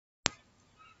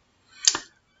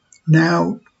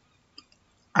Now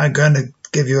I'm going to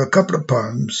give you a couple of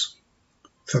poems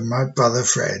from my brother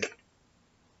Fred.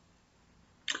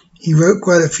 He wrote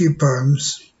quite a few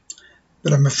poems,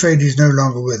 but I'm afraid he's no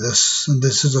longer with us, and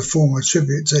this is a form of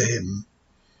tribute to him.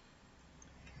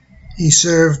 He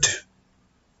served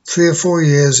 3 or 4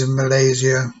 years in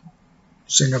Malaysia,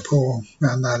 Singapore,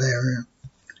 around that area.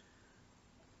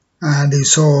 And he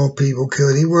saw people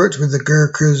killed. He worked with the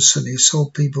Gurkhas and he saw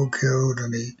people killed.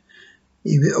 And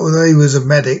although he was a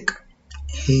medic,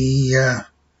 he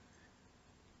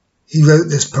wrote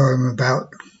this poem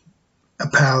about a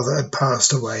pal that had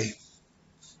passed away.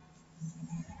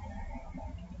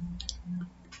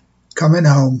 Coming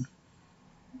home.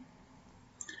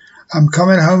 I'm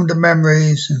coming home to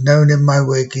memories known in my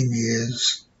waking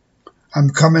years. I'm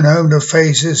coming home to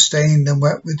faces stained and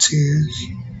wet with tears.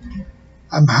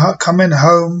 I'm coming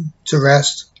home to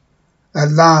rest.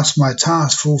 At last my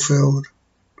task fulfilled.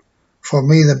 For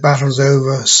me the battle's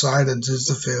over, silence is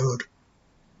the field.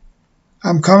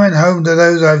 I'm coming home to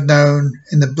those I've known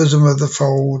in the bosom of the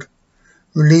fold,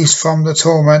 released from the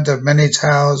torment of many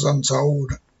tales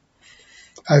untold.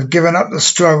 I've given up the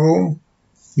struggle,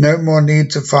 no more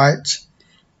need to fight.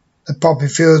 The poppy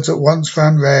fields that once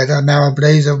ran red are now a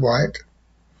blaze of white.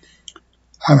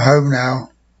 I'm home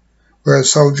now, where a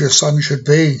soldier's son should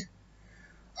be.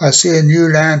 I see a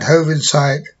new land hove in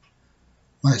sight,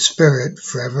 my spirit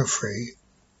forever free.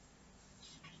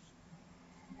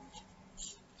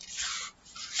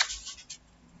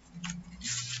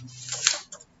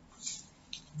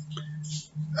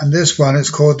 And this one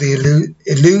is called the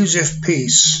Elusive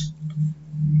Peace.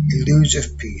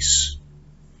 Elusive Peace.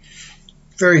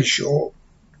 Very short,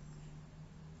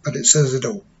 but it says it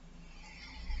all.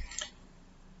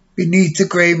 Beneath the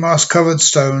grey moss-covered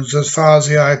stones, as far as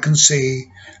the eye can see,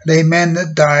 lay men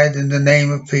that died in the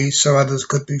name of peace so others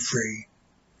could be free.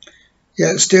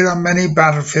 Yet still on many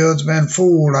battlefields men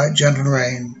fall like gentle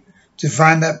rain, to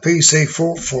find that peace they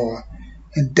fought for,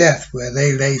 in death where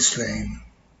they lay slain.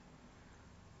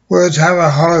 Words have a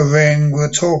hollow ring, will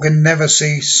talking never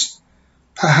cease.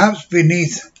 Perhaps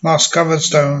beneath moss-covered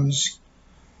stones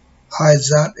hides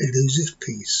that elusive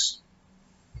peace.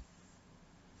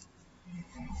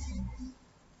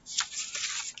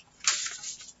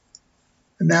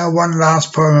 And now one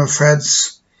last poem of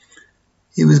Fred's.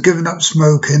 He was giving up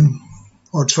smoking,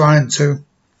 or trying to,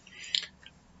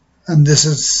 and this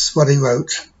is what he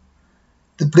wrote.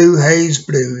 The Blue Haze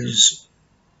Blues.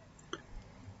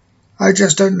 I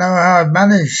just don't know how I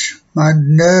manage. My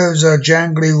nerves are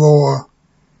jangly raw.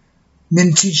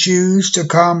 Minty shoes to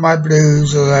calm my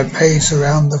blues as I pace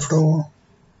around the floor.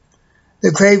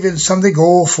 The craving's something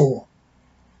awful.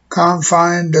 Can't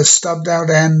find a stubbed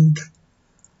out end.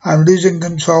 I'm losing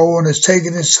control and it's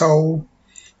taking its toll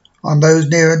on those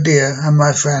near and dear and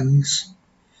my friends.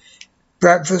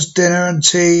 Breakfast, dinner and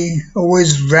tea,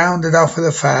 always rounded off with a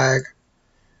fag.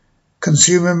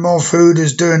 Consuming more food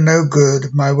is doing no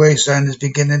good, my waistline is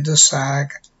beginning to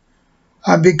sag.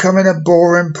 I'm becoming a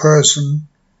boring person.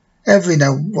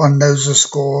 Everyone knows the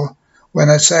score. When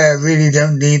I say I really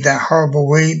don't need that horrible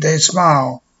weed, they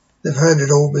smile. They've heard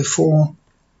it all before.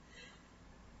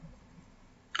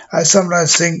 I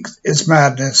sometimes think it's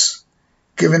madness.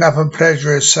 Giving up on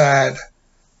pleasure is sad.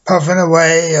 Puffing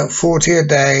away at 40 a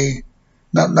day,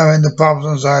 not knowing the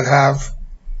problems I'd have.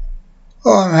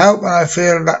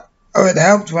 It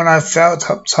helped when I felt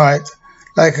uptight.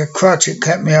 Like a crutch it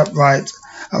kept me upright.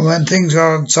 And when things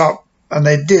are on top, and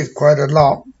they did quite a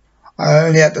lot, I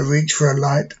only had to reach for a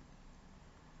light.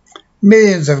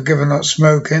 Millions have given up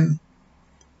smoking.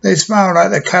 They smile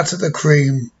like the cat at the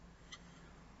cream.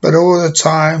 But all the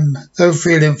time, though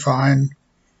feeling fine,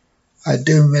 I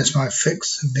do miss my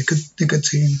fix of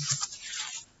nicotine.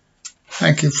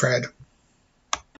 Thank you, Fred.